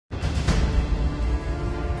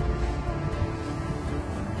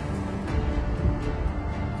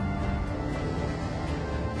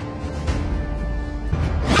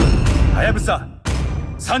Hayabusa,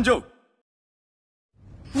 Sanjo.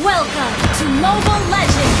 Welcome to Mobile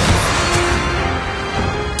Legends!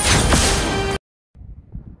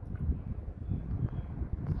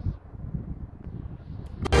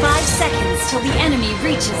 Five seconds till the enemy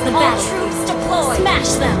reaches the battle. Troops deployed.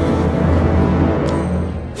 Smash them!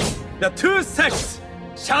 The two sects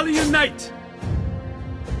shall unite.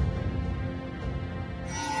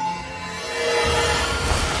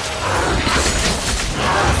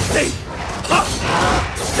 Stay! Ha!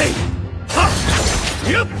 Stay! Ha!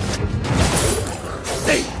 Yup!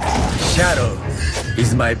 Stay! Shadow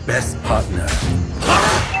is my best partner. Ha!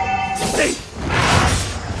 Stay!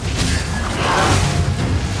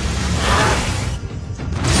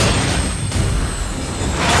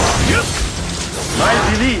 Yup! My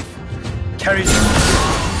belief carries me.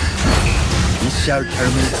 It shall carry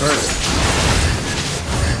me further.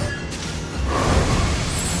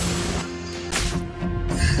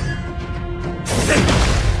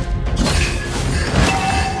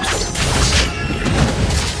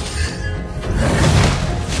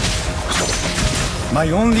 My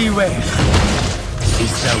only way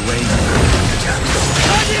is the way.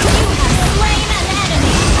 You have slain an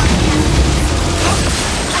enemy!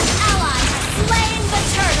 An ally has slain the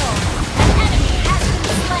turtle! An enemy has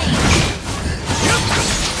been slain!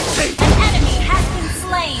 An enemy has been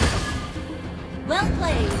slain! Well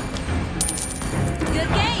played. Good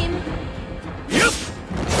game!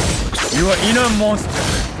 Your inner monster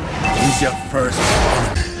is your first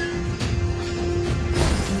enemy.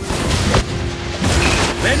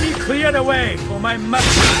 Let me clear the way for my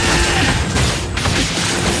master.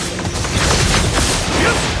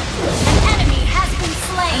 An enemy has been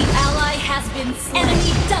slain. An ally has been slain.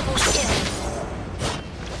 Enemy double kill.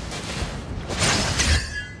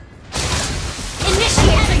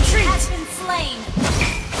 Initiate retreat. Has been slain.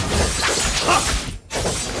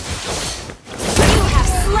 You have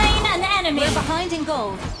slain an enemy. We're behind in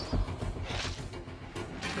gold.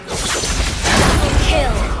 Double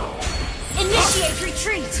kill. Initiate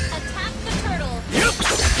retreat! Attack the turtle!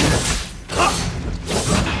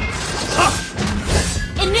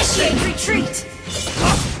 Initiate retreat!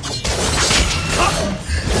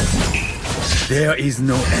 There is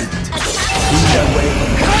no end. Attack the way.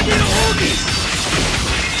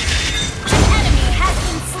 An enemy has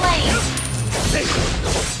been slain!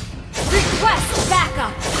 Request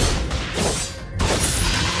backup!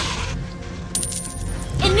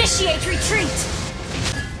 Initiate retreat!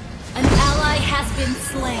 An ally has been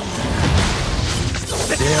slain.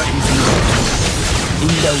 There is no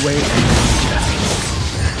in the way.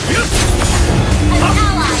 An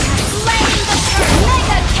ally has slain the turtle.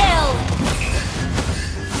 Mega kill!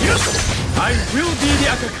 I will be the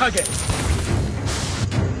Akakage.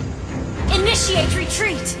 Initiate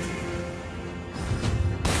retreat!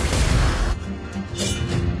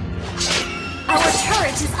 Our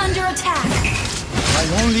turret is under attack. My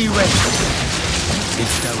only way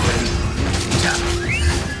is the way.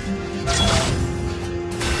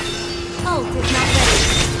 Ult is not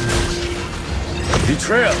ready.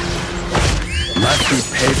 Betrayal must be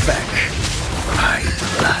paid back by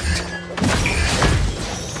blood.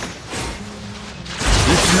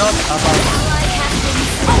 It's not about Ally has been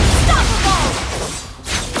unstoppable.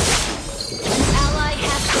 An ally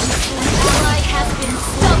has been slain. Ally has been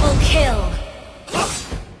double kill.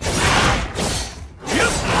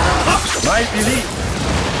 my belief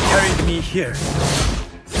carried me here.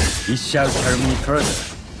 It shall carry me further.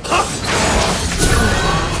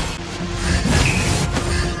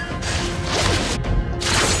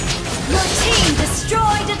 Your team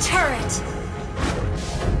destroyed a turret!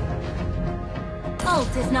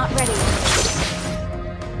 Ult is not ready.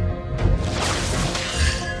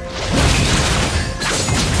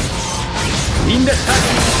 In the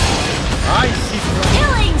shadows, I see blood.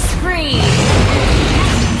 Killing spree!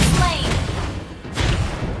 Slain!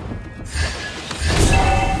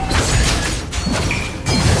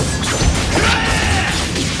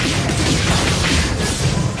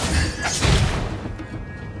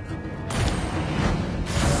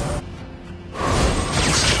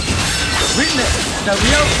 Witness the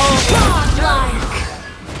real power. Godlike!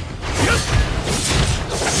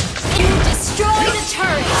 You destroyed a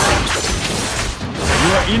turret!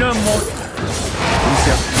 Your inner monster is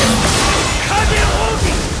your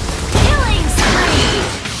Killing spree!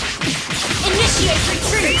 Initiate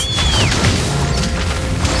retreat!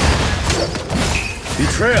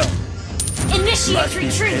 betrayal. Initiate Must be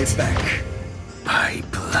retreat! paid back by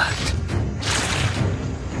blood.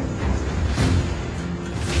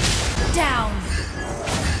 Down!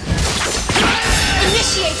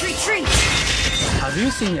 Initiate retreat! Have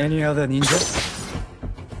you seen any other ninja?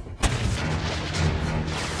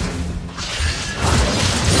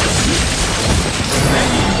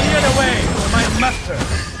 master.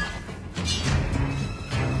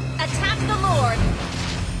 Attack the Lord.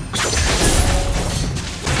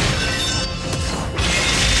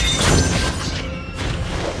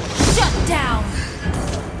 Shut down.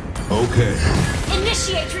 Okay.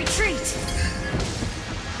 Initiate retreat.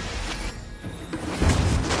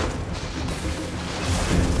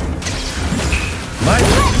 My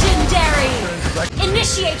Legendary.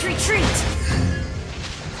 Initiate retreat.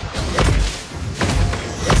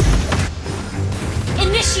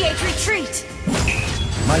 Initiate retreat.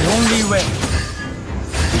 my only way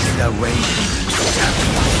is the way.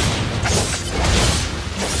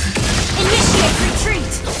 Initiate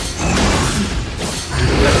retreat.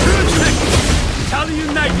 The true strength shall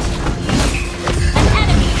unite. An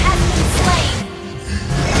enemy has been slain.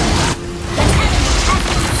 An enemy has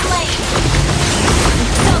been slain.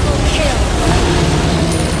 Double kill.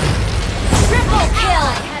 Triple kill.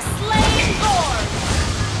 Has slain Lord.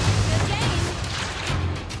 Good game.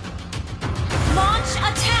 Launch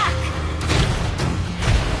attack.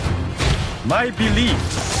 My belief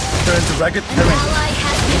turns rugged An terrain. ally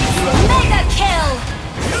has been slain. Mega kill.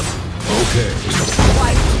 Okay.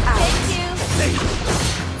 Wiped out. Thank you.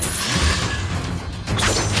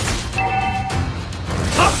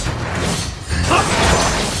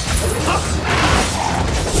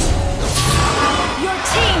 Your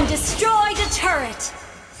team destroyed a turret.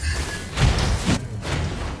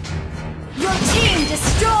 Your team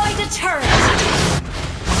destroyed a turret.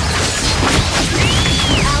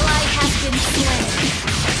 An ally has been slain.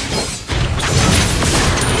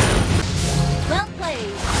 Well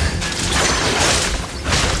played.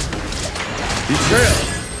 Betrayal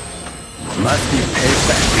must be paid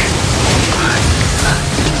back.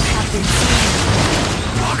 Have been slain.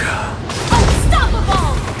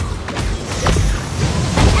 Unstoppable!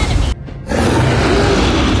 An enemy.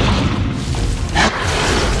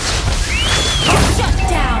 Shut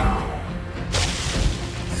down.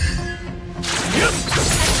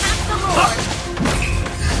 Attack the Lord.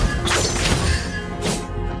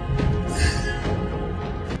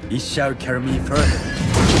 It shall carry me further.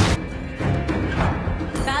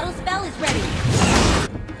 Battle spell is ready.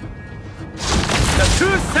 The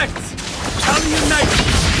two sects shall unite.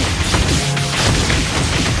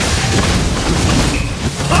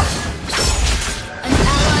 An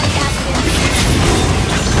ally has been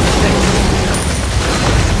slain.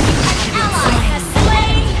 An ally has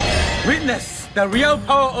slain. Witness the real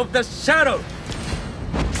power of the shadow.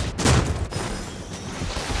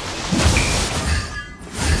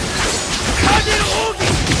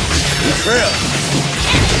 Betrayal.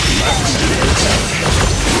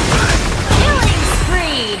 Killing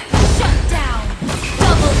spree. Shut down.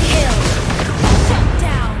 Double kill. Shut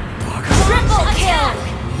down. Triple kill.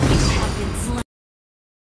 You have been slain.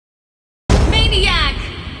 Maniac.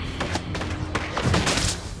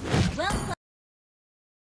 Well played.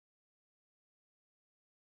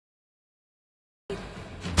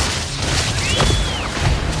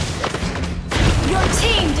 Your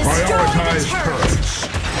team destroyed the Prioritize turret.